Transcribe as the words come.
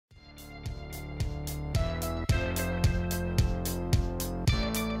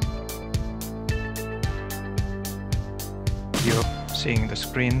seeing the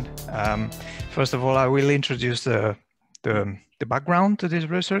screen. First of all, I will introduce the background to this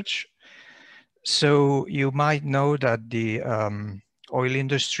research. So you might know that the oil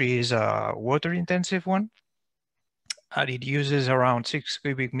industry is a water-intensive one, and it uses around 6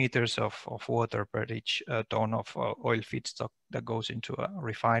 cubic meters of water per each ton of oil feedstock that goes into a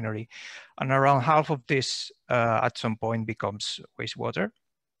refinery. And around half of this at some point becomes wastewater.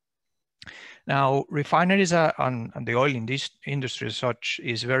 Now, refineries and the oil industry as such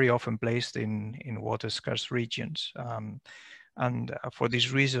is very often placed in water-scarce regions. And for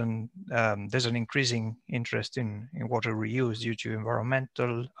this reason, there's an increasing interest in water reuse due to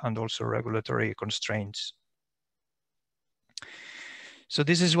environmental and also regulatory constraints. So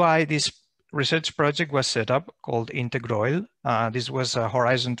this is why this research project was set up called INTEGROIL. This was a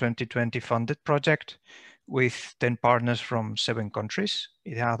Horizon 2020 funded project with 10 partners from 7 countries.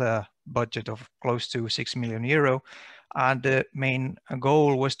 It had a budget of close to 6 million euro. And the main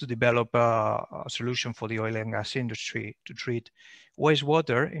goal was to develop a solution for the oil and gas industry to treat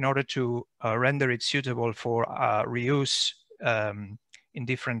wastewater in order to render it suitable for reuse in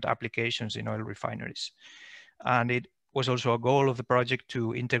different applications in oil refineries. And it was also a goal of the project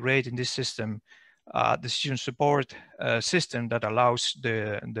to integrate in this system decision support system that allows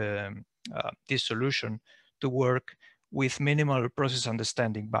this solution to work with minimal process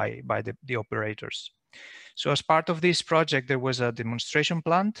understanding by the operators. So as part of this project, there was a demonstration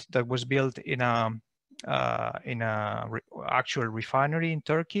plant that was built in a actual refinery in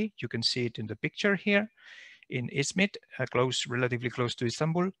Turkey. You can see it in the picture here in Izmit, relatively close to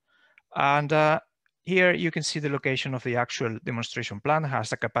Istanbul. And here you can see the location of the actual demonstration plant. It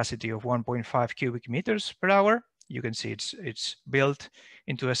has a capacity of 1.5 cubic meters per hour. You can see it's built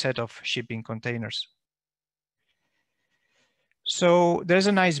into a set of shipping containers. So there's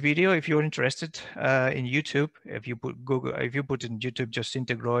a nice video if you're interested in YouTube. If you put in YouTube just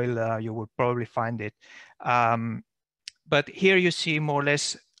INTEGROIL, you will probably find it. But here you see more or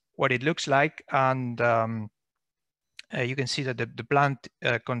less what it looks like, and you can see that the plant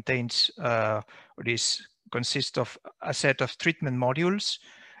consists of a set of treatment modules.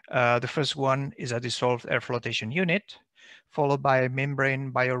 The first one is a dissolved air flotation unit, followed by a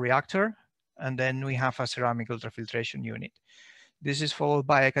membrane bioreactor, and then we have a ceramic ultrafiltration unit. This is followed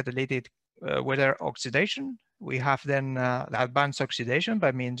by a catalytic weather oxidation. We have then advanced oxidation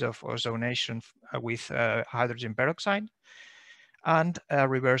by means of ozonation with hydrogen peroxide, and a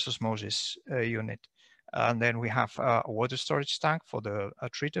reverse osmosis unit. And then we have a water storage tank for the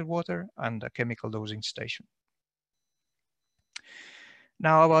treated water and a chemical dosing station.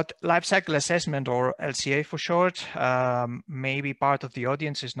 Now about life cycle assessment, or LCA for short, maybe part of the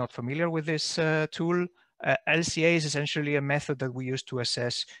audience is not familiar with this tool. LCA is essentially a method that we use to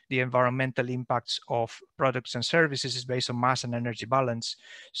assess the environmental impacts of products and services. Is based on mass and energy balance.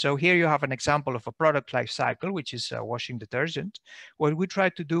 So here you have an example of a product life cycle, which is washing detergent. What we try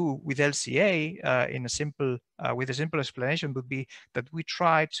to do with LCA with a simple explanation would be that we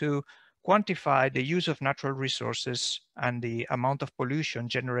try to quantify the use of natural resources and the amount of pollution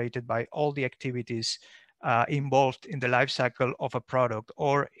generated by all the activities involved in the life cycle of a product,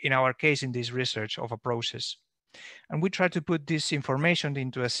 or in our case, in this research, of a process. And we try to put this information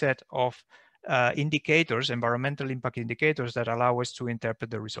into a set of indicators, environmental impact indicators, that allow us to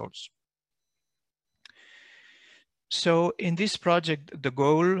interpret the results. So in this project, the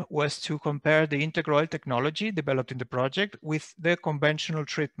goal was to compare the INTEGROIL technology developed in the project with the conventional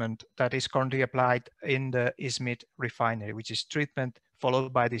treatment that is currently applied in the Izmit refinery, which is treatment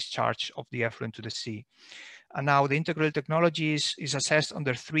followed by discharge of the effluent to the sea. And now the INTEGROIL technology is assessed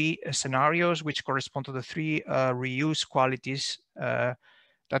under 3 scenarios, which correspond to the 3 reuse qualities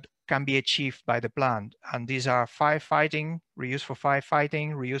that can be achieved by the plant. And these are firefighting, reuse for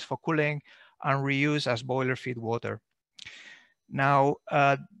firefighting, reuse for cooling, and reuse as boiler feed water. Now,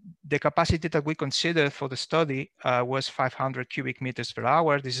 the capacity that we considered for the study was 500 cubic meters per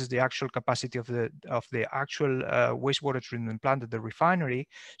hour. This is the actual capacity of the actual wastewater treatment plant at the refinery.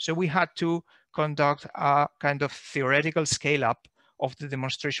 So we had to conduct a kind of theoretical scale up of the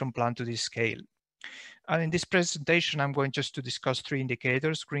demonstration plant to this scale. And in this presentation, I'm going just to discuss 3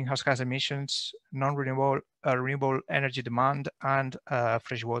 indicators: greenhouse gas emissions, non-renewable renewable energy demand, and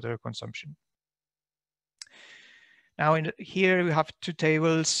freshwater consumption. Now, here we have 2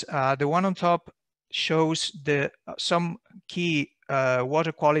 tables. The one on top shows some key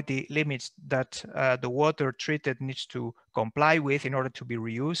water quality limits that the water treated needs to comply with in order to be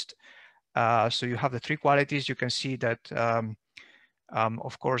reused. So you have the 3 qualities. You can see that,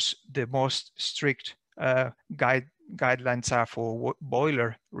 of course, the most strict guidelines are for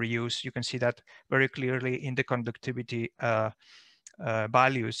boiler reuse. You can see that very clearly in the conductivity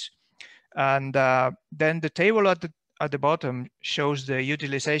values. And then the table at the bottom shows the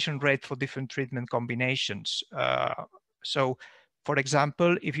utilization rate for different treatment combinations. So, for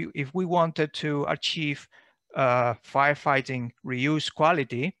example, if we wanted to achieve firefighting reuse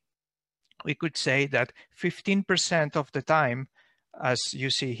quality, we could say that 15% of the time, as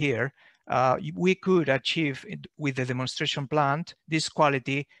you see here, we could achieve with the demonstration plant this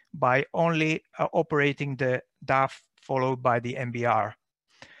quality by only operating the DAF followed by the MBR.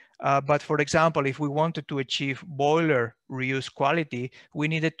 But for example, if we wanted to achieve boiler reuse quality, we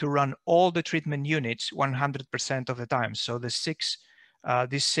needed to run all the treatment units 100% of the time. So these six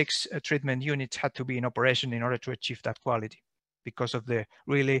treatment units had to be in operation in order to achieve that quality, because of the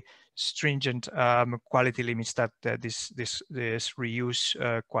really stringent quality limits that this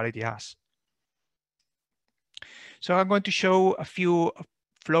reuse quality has. So I'm going to show a few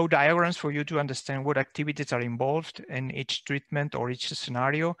flow diagrams for you to understand what activities are involved in each treatment or each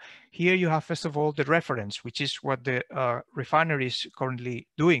scenario. Here you have, first of all, the reference, which is what the refinery is currently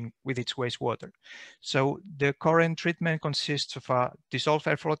doing with its wastewater. So the current treatment consists of a dissolved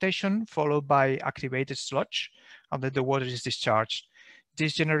air flotation followed by activated sludge, and then the water is discharged.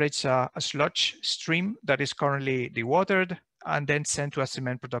 This generates a sludge stream that is currently dewatered and then sent to a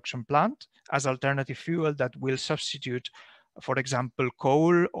cement production plant as alternative fuel that will substitute, for example,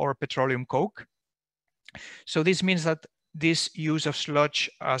 coal or petroleum coke. So this means that this use of sludge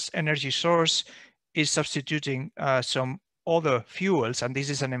as energy source is substituting some other fuels, and this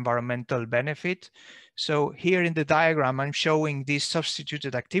is an environmental benefit. So here in the diagram, I'm showing these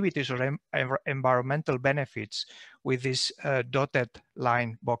substituted activities or environmental benefits with these dotted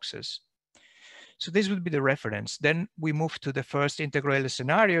line boxes. So this would be the reference. Then we move to the first INTEGROIL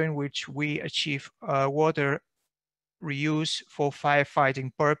scenario in which we achieve water reuse for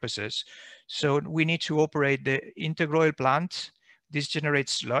firefighting purposes. So we need to operate the INTEGROIL plant. This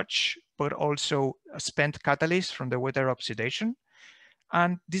generates sludge, but also a spent catalyst from the water oxidation.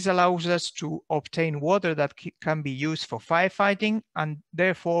 And this allows us to obtain water that can be used for firefighting, and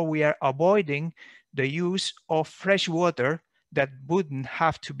therefore we are avoiding the use of fresh water that wouldn't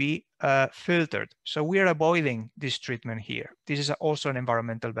have to be filtered. So we are avoiding this treatment here. This is also an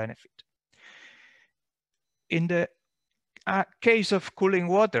environmental benefit. In the case of cooling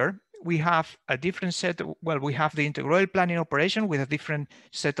water, we have a different set. Well, we have the INTEGROIL plant in operation with a different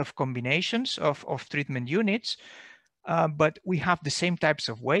set of combinations of treatment units, but we have the same types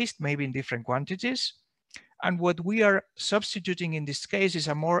of waste, maybe in different quantities. And what we are substituting in this case is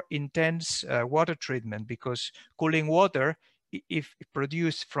a more intense water treatment, because cooling water, if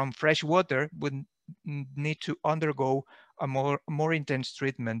produced from fresh water, would need to undergo a more intense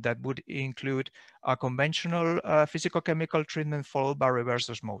treatment that would include a conventional physicochemical treatment followed by reverse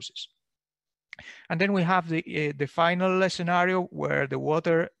osmosis. And then we have the final scenario where the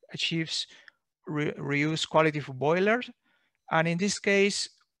water achieves reuse quality for boilers. And in this case,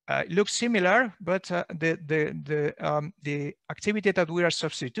 it looks similar, but the activity that we are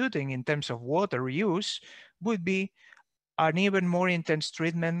substituting in terms of water reuse would be an even more intense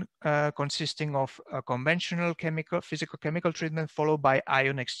treatment consisting of a conventional physicochemical treatment followed by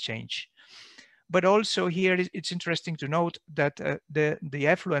ion exchange. But also here, it's interesting to note that the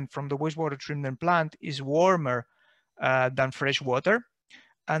effluent from the wastewater treatment plant is warmer than fresh water.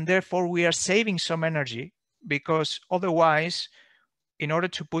 And therefore we are saving some energy, because otherwise, in order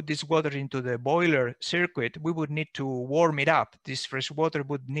to put this water into the boiler circuit, we would need to warm it up. This fresh water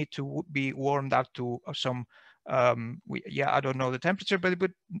would need to be warmed up to some, I don't know the temperature, but it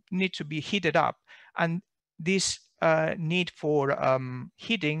would need to be heated up. And this need for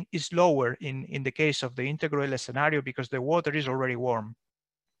heating is lower in the case of the INTEGROIL scenario, because the water is already warm.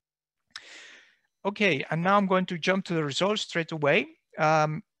 Okay, and now I'm going to jump to the results straight away.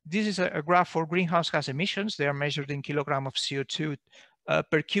 This is a graph for greenhouse gas emissions. They are measured in kilograms of CO2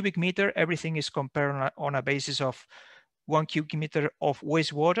 per cubic meter. Everything is compared on a basis of 1 cubic meter of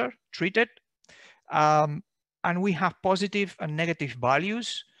wastewater treated. And we have positive and negative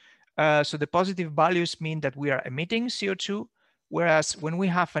values. So the positive values mean that we are emitting CO2, whereas when we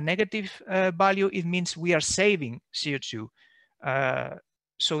have a negative value, it means we are saving CO2.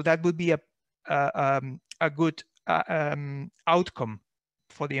 So that would be a good outcome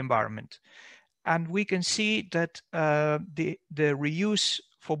for the environment. And we can see that the reuse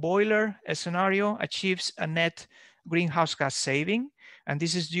for boiler scenario achieves a net greenhouse gas saving, and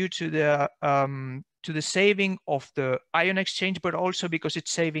this is due to the saving of the ion exchange, but also because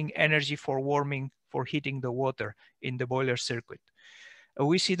it's saving energy for warming, for heating the water in the boiler circuit.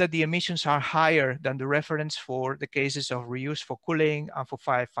 We see that the emissions are higher than the reference for the cases of reuse for cooling and for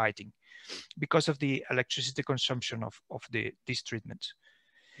firefighting. because of the electricity consumption of these treatments.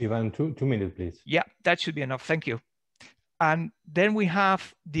 Iván, two minutes, please. Yeah, that should be enough. Thank you. And then we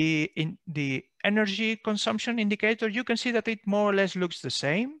have the energy consumption indicator. You can see that it more or less looks the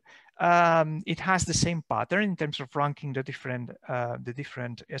same. It has the same pattern in terms of ranking the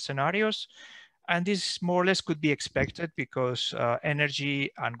different scenarios. And this more or less could be expected because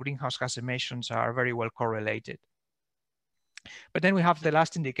energy and greenhouse gas emissions are very well correlated. But then we have the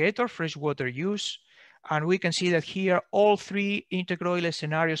last indicator, freshwater use. And we can see that here, all three INTEGROIL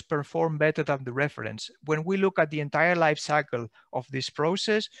scenarios perform better than the reference. When we look at the entire life cycle of this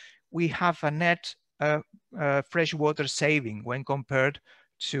process, we have a net freshwater saving when compared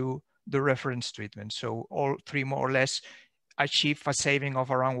to the reference treatment. So all three more or less achieve a saving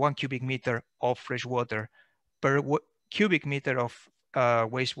of around 1 cubic meter of freshwater per cubic meter of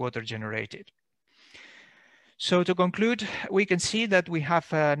wastewater generated. So to conclude, we can see that we have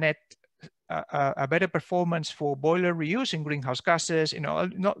a net a better performance for boiler reuse in greenhouse gases,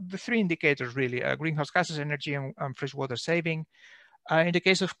 not the three indicators really, greenhouse gases, energy, and freshwater saving. In the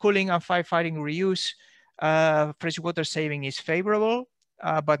case of cooling and firefighting reuse, freshwater saving is favorable,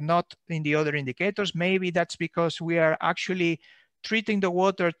 but not in the other indicators. Maybe that's because we are actually treating the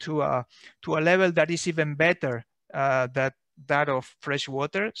water to a level that is even better than that of fresh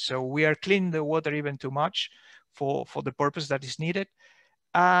water. So we are cleaning the water even too much for the purpose that is needed.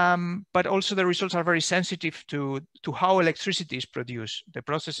 But also the results are very sensitive to how electricity is produced. The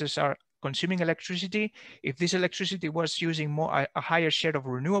processes are consuming electricity. If this electricity was using a higher share of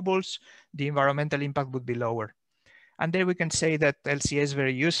renewables, the environmental impact would be lower. And there we can say that LCA is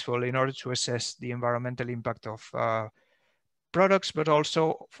very useful in order to assess the environmental impact of products, but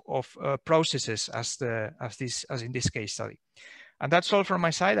also of processes, as in this case study. And that's all from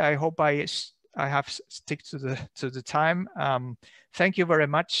my side. I hope I have stick to the time. Thank you very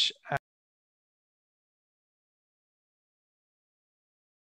much.